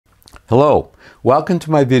Hello, welcome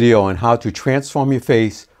to my video on how to transform your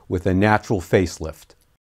face with a natural facelift.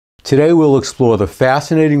 Today we'll explore the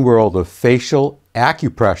fascinating world of facial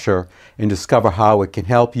acupressure and discover how it can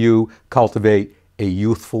help you cultivate a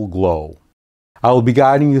youthful glow. I will be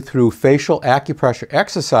guiding you through facial acupressure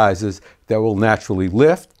exercises that will naturally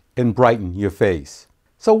lift and brighten your face.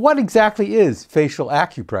 So what exactly is facial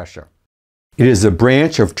acupressure? It is a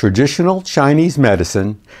branch of traditional Chinese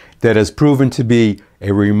medicine that has proven to be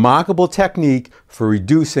a remarkable technique for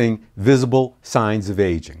reducing visible signs of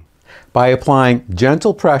aging. By applying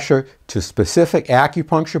gentle pressure to specific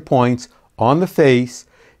acupuncture points on the face,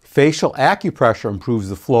 facial acupressure improves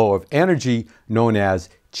the flow of energy known as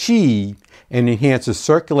qi and enhances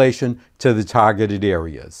circulation to the targeted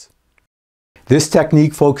areas. This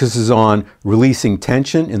technique focuses on releasing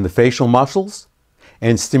tension in the facial muscles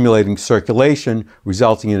and stimulating circulation,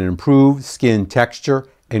 resulting in improved skin texture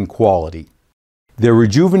and quality. The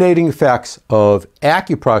rejuvenating effects of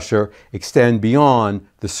acupressure extend beyond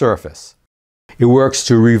the surface. It works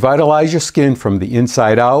to revitalize your skin from the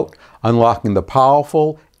inside out, unlocking the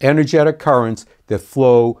powerful, energetic currents that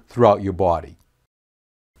flow throughout your body.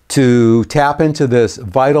 To tap into this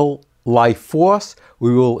vital life force,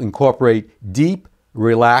 we will incorporate deep,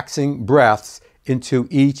 relaxing breaths into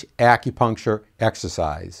each acupuncture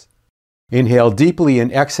exercise. Inhale deeply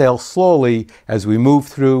and exhale slowly as we move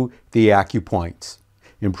through the acupoints,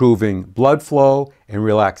 improving blood flow and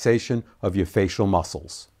relaxation of your facial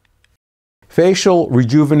muscles. Facial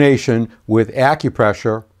rejuvenation with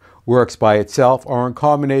acupressure works by itself or in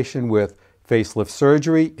combination with facelift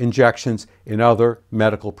surgery, injections, and other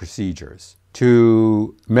medical procedures.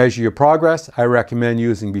 To measure your progress, I recommend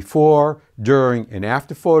using before, during, and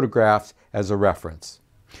after photographs as a reference.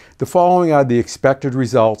 The following are the expected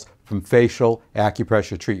results from facial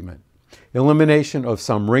acupressure treatment: elimination of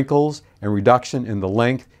some wrinkles and reduction in the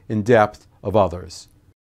length and depth of others,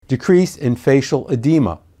 decrease in facial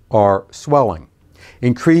edema or swelling,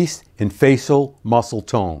 increase in facial muscle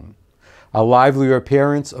tone, a livelier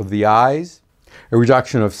appearance of the eyes, a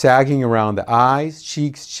reduction of sagging around the eyes,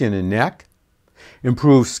 cheeks, chin, and neck,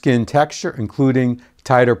 improved skin texture including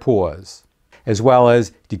tighter pores, as well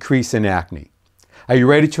as decrease in acne. Are you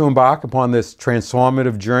ready to embark upon this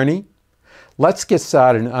transformative journey? Let's get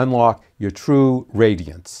started and unlock your true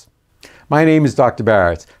radiance. My name is Dr.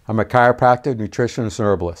 Barrett. I'm a chiropractor, nutritionist, and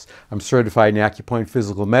herbalist. I'm certified in Acupoint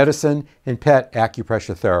physical medicine and pet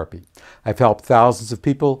acupressure therapy. I've helped thousands of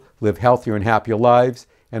people live healthier and happier lives,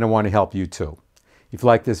 and I want to help you too. If you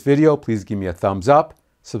like this video, please give me a thumbs up,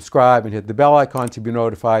 subscribe, and hit the bell icon to be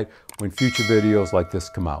notified when future videos like this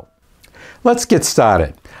come out. Let's get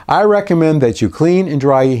started. I recommend that you clean and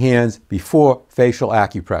dry your hands before facial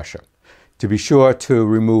acupressure, to be sure to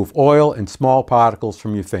remove oil and small particles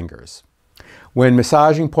from your fingers. When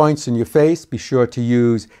massaging points in your face, be sure to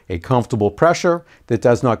use a comfortable pressure that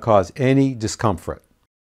does not cause any discomfort.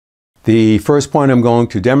 The first point I'm going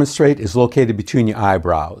to demonstrate is located between your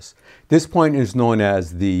eyebrows. This point is known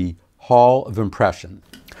as the Hall of Impression.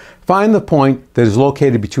 Find the point that is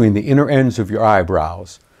located between the inner ends of your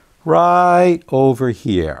eyebrows, right over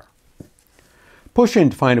here. Push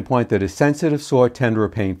in to find a point that is sensitive, sore, tender, or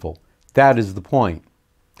painful. That is the point.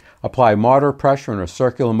 Apply moderate pressure in a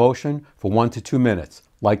circular motion for 1 to 2 minutes,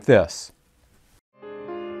 like this.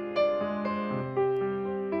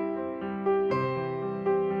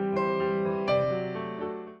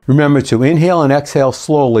 Remember to inhale and exhale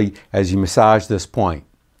slowly as you massage this point.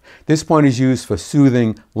 This point is used for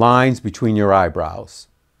soothing lines between your eyebrows.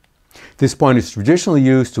 This point is traditionally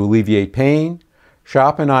used to alleviate pain,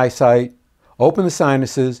 sharpen eyesight, open the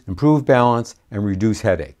sinuses, improve balance, and reduce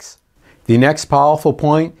headaches. The next powerful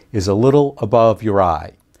point is a little above your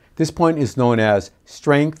eye. This point is known as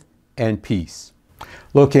strength and peace.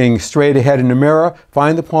 Looking straight ahead in the mirror,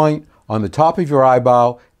 find the point on the top of your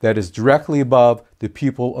eyebrow that is directly above the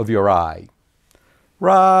pupil of your eye.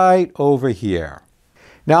 Right over here.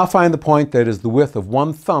 Now find the point that is the width of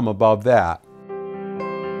one thumb above that.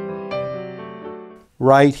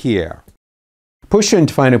 Right here. Push in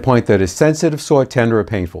to find a point that is sensitive, sore, tender, or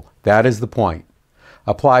painful. That is the point.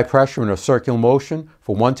 Apply pressure in a circular motion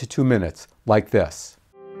for 1 to 2 minutes, like this.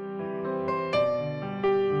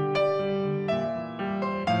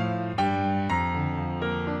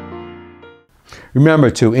 Remember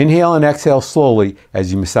to inhale and exhale slowly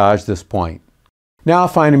as you massage this point. Now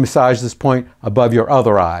find and massage this point above your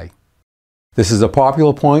other eye. This is a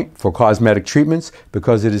popular point for cosmetic treatments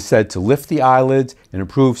because it is said to lift the eyelids and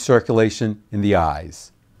improve circulation in the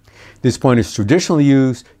eyes. This point is traditionally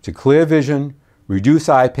used to clear vision, reduce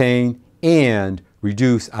eye pain, and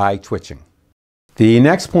reduce eye twitching. The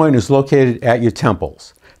next point is located at your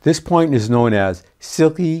temples. This point is known as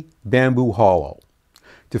silky bamboo hollow.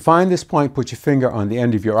 To find this point, put your finger on the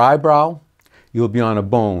end of your eyebrow. You'll be on a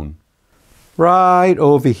bone right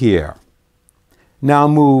over here. Now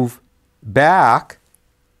move back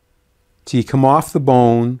till you come off the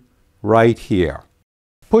bone right here.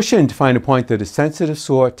 Push in to find a point that is sensitive,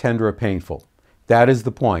 sore, tender, or painful. That is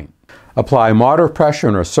the point. Apply moderate pressure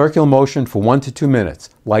in a circular motion for 1 to 2 minutes,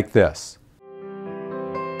 like this.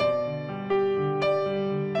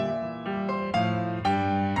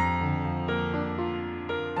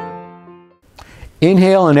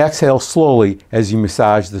 Inhale and exhale slowly as you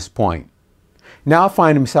massage this point. Now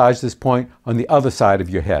find and massage this point on the other side of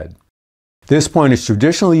your head. This point is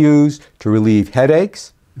traditionally used to relieve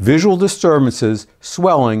headaches, visual disturbances,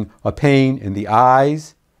 swelling, or pain in the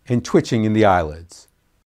eyes, and twitching in the eyelids.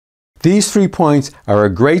 These 3 points are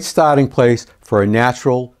a great starting place for a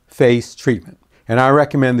natural face treatment, and I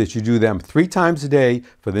recommend that you do them 3 times a day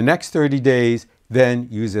for the next 30 days, then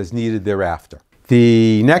use as needed thereafter.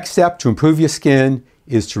 The next step to improve your skin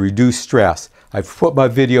is to reduce stress. I've put my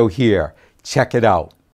video here. Check it out.